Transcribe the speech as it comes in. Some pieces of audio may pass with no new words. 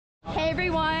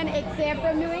everyone, it's Sam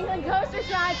from New England Coaster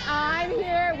Shots. I'm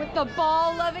here with the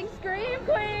ball-loving Scream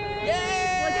Queens.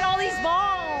 Yay! Look at all these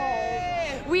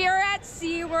balls. We are at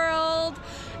Seaworld.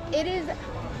 It is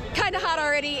kind of hot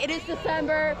already. It is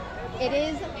December. It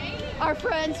is our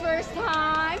friend's first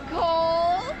time,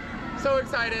 Cole. So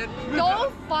excited.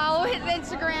 Go follow his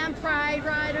Instagram, Pride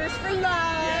Riders for Life.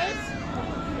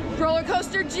 Yes. Roller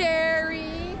Coaster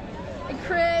Jerry. And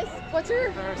Chris, what's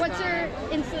your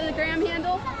Instagram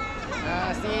handle?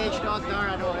 CH.Dar,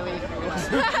 I don't really.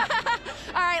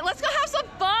 All right, let's go have some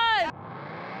fun.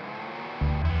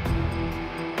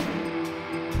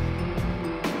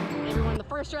 Everyone, the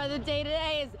first ride of the day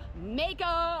today is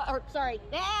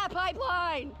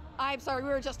Pipeline. I'm sorry, we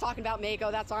were just talking about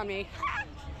Mako, that's on me.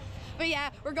 But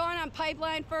yeah, we're going on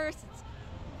Pipeline first. It's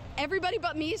everybody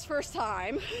but me's first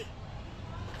time.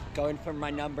 Going for my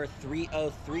number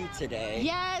 303 today.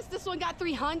 Yes, this one got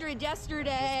 300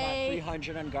 yesterday. Just got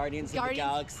 300 on Guardians of the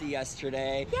Galaxy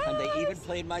yesterday. Yes. And they even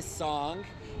played my song.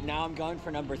 Now I'm going for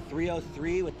number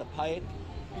 303 with the pipe.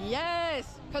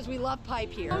 Yes, because we love pipe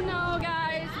here. Oh no,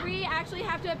 guys, we actually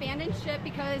have to abandon ship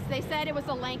because they said it was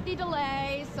a lengthy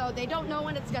delay, so they don't know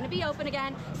when it's going to be open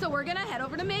again. So we're going to head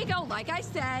over to Mako, like I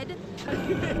said.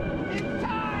 It's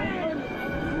time!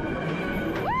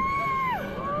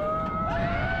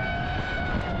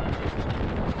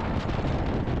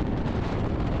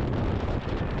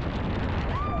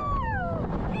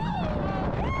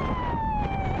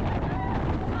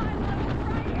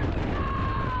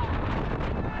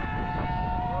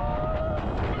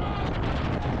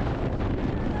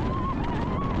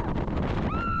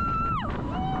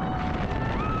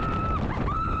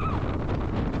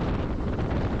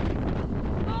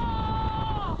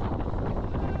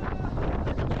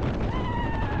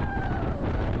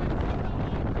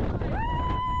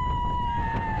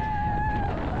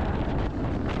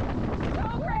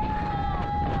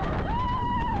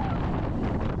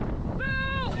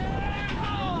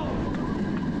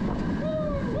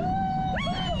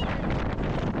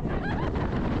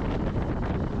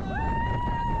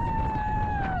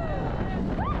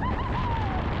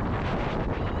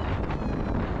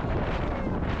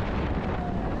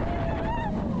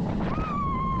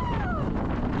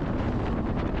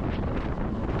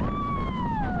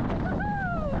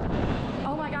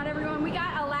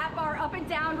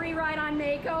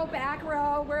 Back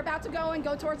row. We're about to go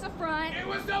towards the front. It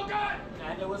was so good!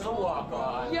 And it was a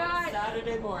walk-on. Yeah.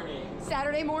 Saturday morning.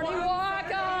 Saturday morning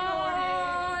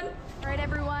walk-on. All right,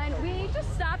 everyone. We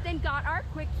just stopped and got our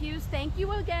quick cues. Thank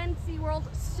you again, SeaWorld,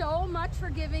 so much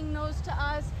for giving those to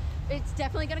us. It's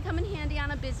definitely going to come in handy on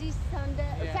a busy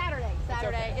Sunday, Saturday.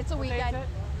 Okay. It's a weekend.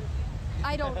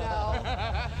 I don't know.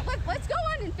 Let's go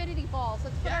on Infinity Falls.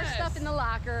 Let's put our stuff in the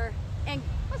locker and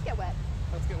let's get wet.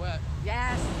 Let's get wet.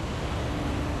 Yes.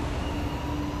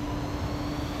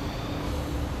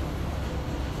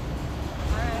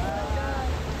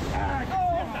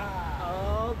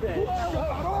 Oh, bitch.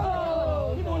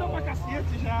 Demorou pra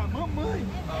cacete já, mamãe.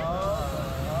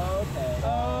 Okay.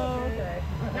 Okay.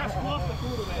 Minhas costas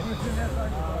tudo, velho.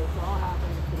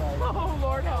 Oh,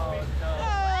 Lord help me.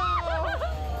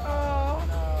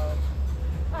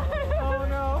 Oh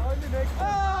no.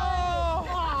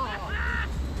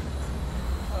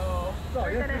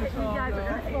 We're gonna hit you guys. We're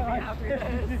gonna hit you after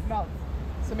this.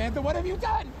 Samantha, what have you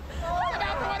done?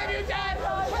 Samantha, what have you done?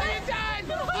 What have you done?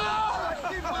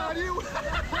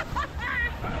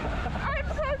 I'm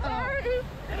so sorry.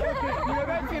 You know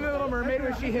that scene in Little Mermaid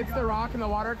when she hits the rock and the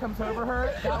water comes over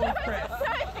her? That was Chris.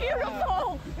 That's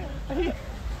beautiful. Chris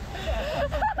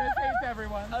hates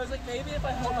everyone. I was like, maybe if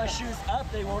I hold my shoes up,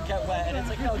 they won't get wet. And it's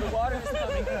like, no, the water is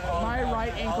coming from all My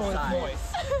right ankle is sides.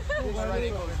 moist. My right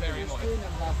ankle is very moist.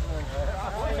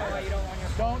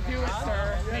 Don't do it,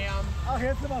 sir, ma'am.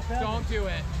 Don't do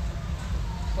it.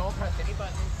 Don't press any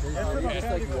buttons. There's just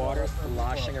like water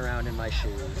sloshing around in my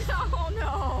shoes. Oh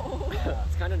no.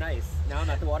 It's kind of nice. Now I'm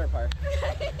at the water park.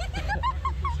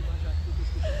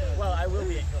 Well, I will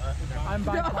be. I'm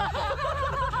biparkle.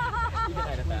 You can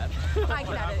edit that. I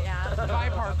can edit, yeah.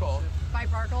 Biparkle.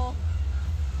 Biparkle.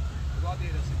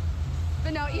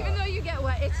 But no, even though you get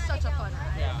wet, it's such a fun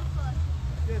ride. Yeah.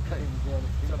 So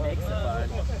it makes it fun.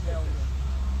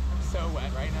 I'm so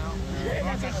wet right now.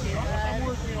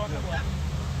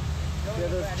 See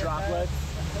those droplets?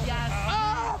 Yes.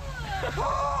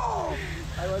 Oh!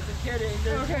 I wasn't kidding.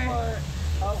 There's more.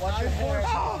 Oh, watch your hair.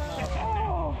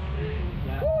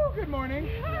 Woo, good morning.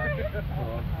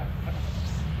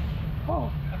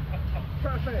 Oh,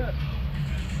 perfect.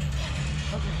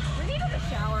 We needed a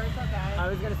shower, it's okay. I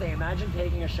was gonna say, imagine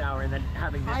taking a shower and then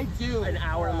having this I do. an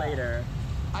hour later.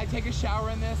 I take a shower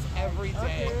in this every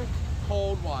day. Okay.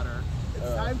 Cold water.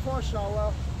 Time for a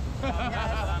shower.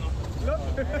 Look.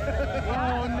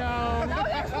 Oh no. No,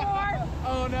 there's more.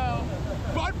 Oh no.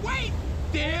 But wait,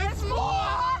 there's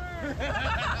more.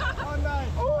 Oh, nice.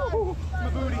 Ooh, my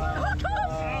booty.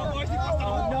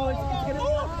 Oh, no, it's gonna be.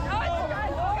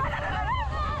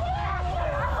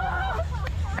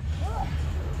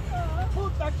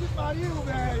 Puta que pariu,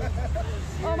 velho.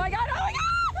 Oh my god, oh my god!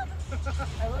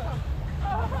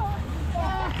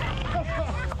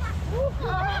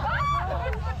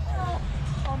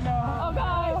 Oh no. Oh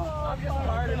guys! I'm just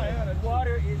part of it.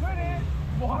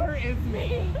 Water is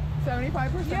me.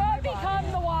 75%. You have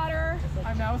become the water.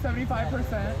 I'm now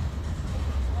 75%.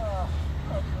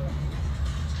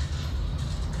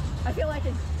 I feel like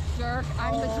a jerk.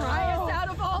 I'm the driest out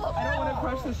of all of them. I don't want to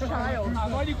crush this child. I'm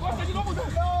Agora encosta de novo.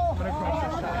 Não. gonna crush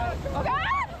this child. Oh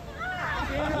god!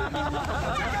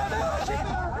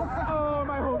 Oh,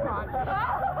 my whole crotch.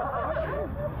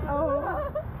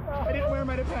 Oh. I didn't wear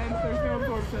my Depends. There's no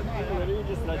absorption.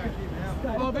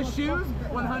 Well, the shoes,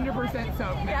 100%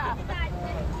 soaked now. Yeah.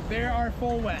 They are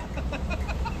full wet.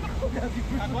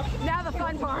 Now the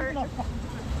fun part.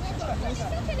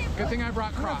 Good thing I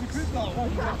brought Crocs.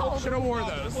 Should have wore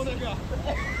those.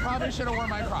 Probably should have worn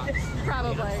my Crocs.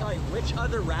 Probably. Sorry, which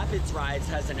other Rapids rides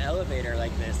has an elevator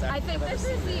like this? I think this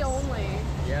is the only.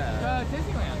 Yeah.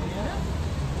 Disneyland, isn't it?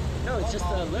 No, it's just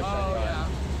a lift. Oh, yeah.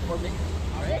 Or maybe,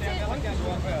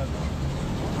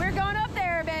 We're going up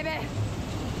there, baby.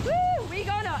 Woo! We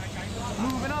going up.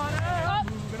 Moving on up. Up.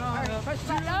 Moving on up. Push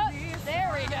that up.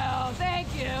 There we go.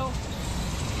 Thank you.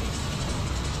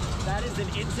 that is an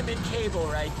intimate cable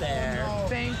right there.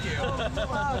 Thank you.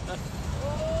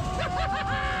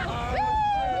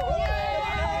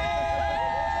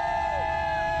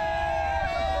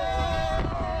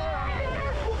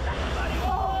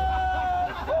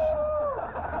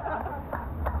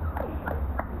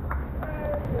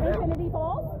 Infinity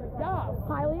Falls? Yeah.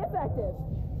 Highly effective.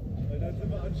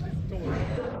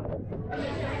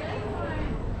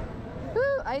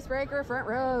 Woo! Icebreaker front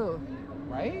row.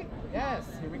 Right? Yes.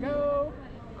 Here we go.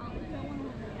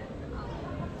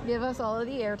 Give us all of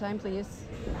the airtime, please.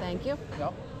 Thank you.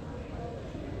 Yep.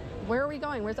 Where are we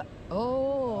going? Where's the...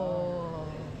 Oh.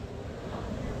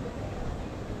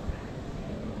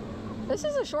 This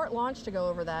is a short launch to go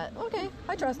over that. Okay,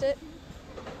 I trust it.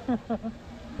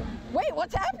 Wait,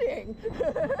 what's happening?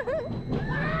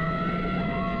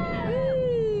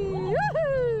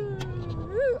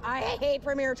 Woo! I hate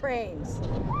Premier trains.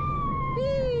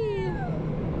 Whee!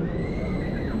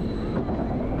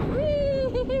 Whee!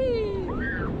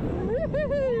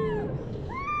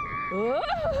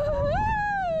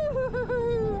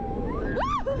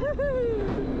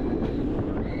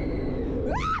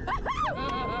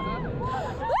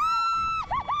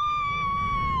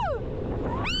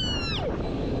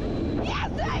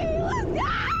 Yes, baby, let's go!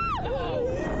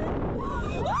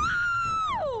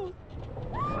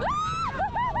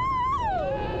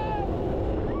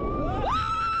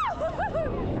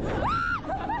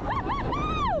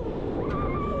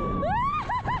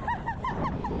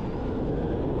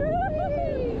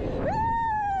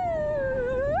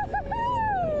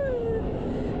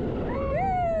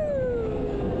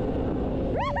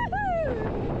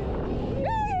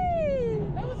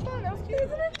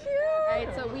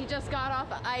 Got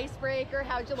off an icebreaker.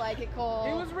 How'd you like it, Cole?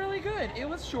 It was really good. It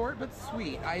was short but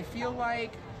sweet. I feel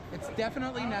like it's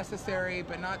definitely necessary,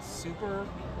 but not super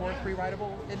worth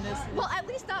re-rideable in this. Well, at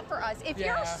least not for us. If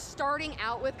Yeah. you're starting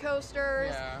out with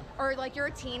coasters, Yeah. or like you're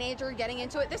a teenager getting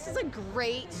into it, this is a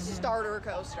great starter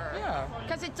coaster. Yeah.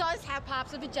 Because it does have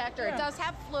pops of ejector. Yeah. It does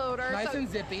have floaters. Nice and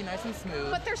zippy, nice and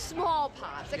smooth. But they're small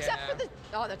pops, except Yeah.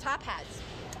 for the top hats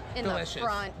in Delicious. the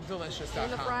front. Delicious. In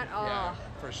the front, oh. Yeah,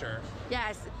 for sure.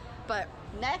 Yes, but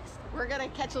next we're gonna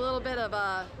catch a little bit of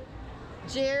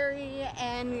Jerry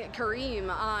and Kareem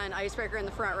on Icebreaker in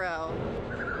the front row.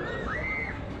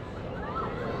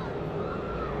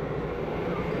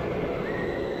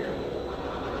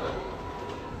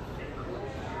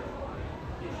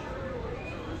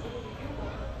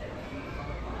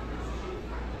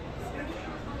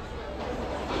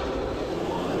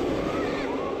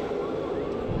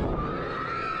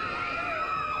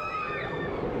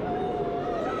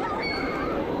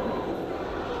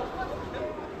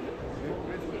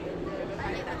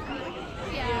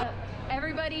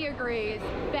 Everybody agrees.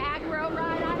 Back row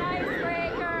ride on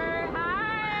Icebreaker.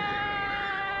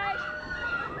 Hi!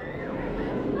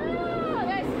 Oh,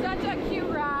 that's such a cute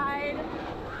ride.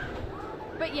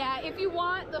 But yeah, if you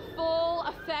want the full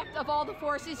effect of all the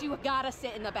forces, you gotta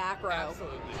sit in the back row.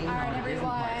 Absolutely. All right,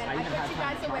 everyone. I put you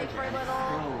guys away for a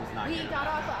little. We got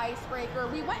off the Icebreaker.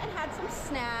 We went and had some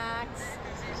snacks.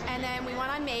 And then we went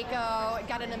on Mako,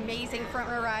 got an amazing front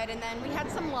row ride, and then we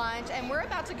had some lunch, and we're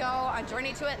about to go on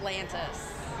Journey to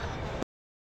Atlantis.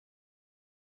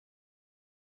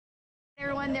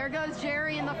 Everyone, there goes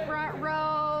Jerry in the front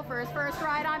row for his first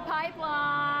ride on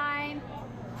Pipeline.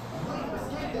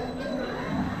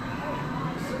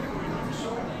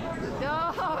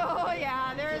 Oh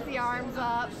yeah, there's the arms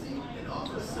up.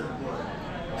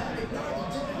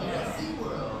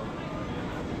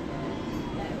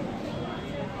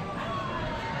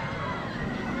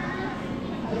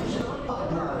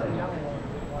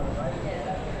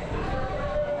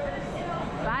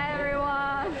 Bye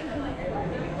everyone.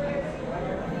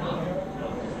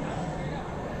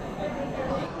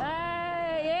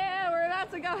 Hey, yeah, we're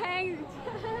about to go hang.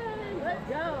 Let's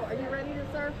go. Are you ready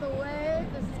to surf the wave?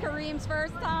 This is Kareem's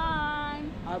first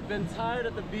time. I've been tired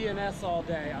of the B&S all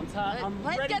day. I'm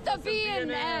Let's ready get the for some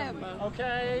B&M.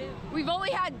 Okay? We've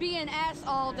only had B&S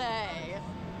all day.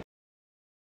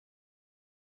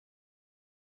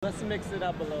 Let's mix it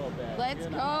up a little bit. Let's you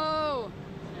know? go.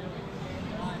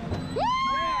 Woo!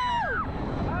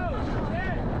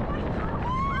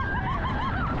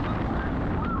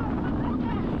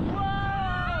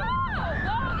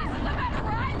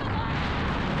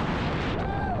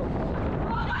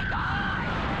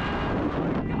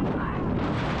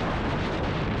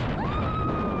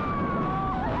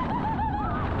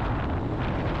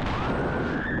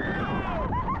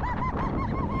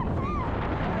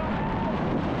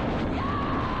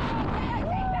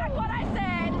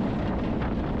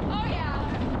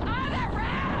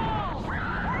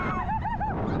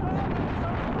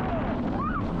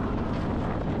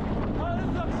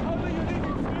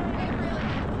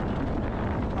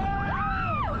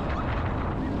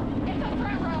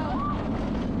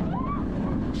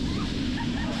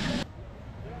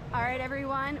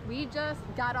 Everyone, we just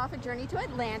got off a Journey to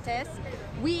Atlantis.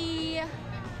 We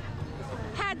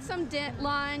had some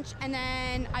lunch, and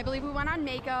then I believe we went on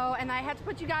Mako, and I had to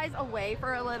put you guys away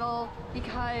for a little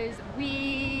because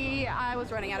I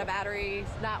was running out of batteries.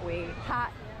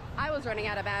 I was running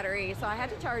out of batteries, so I had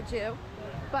to charge you.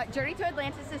 But Journey to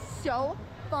Atlantis is so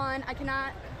fun. I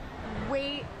cannot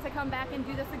wait to come back and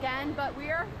do this again, but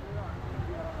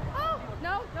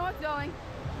no one's going.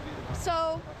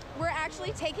 So we're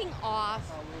actually taking off.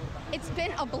 It's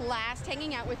been a blast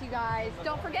hanging out with you guys.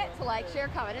 Don't forget to like, share,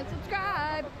 comment, and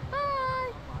subscribe. Bye.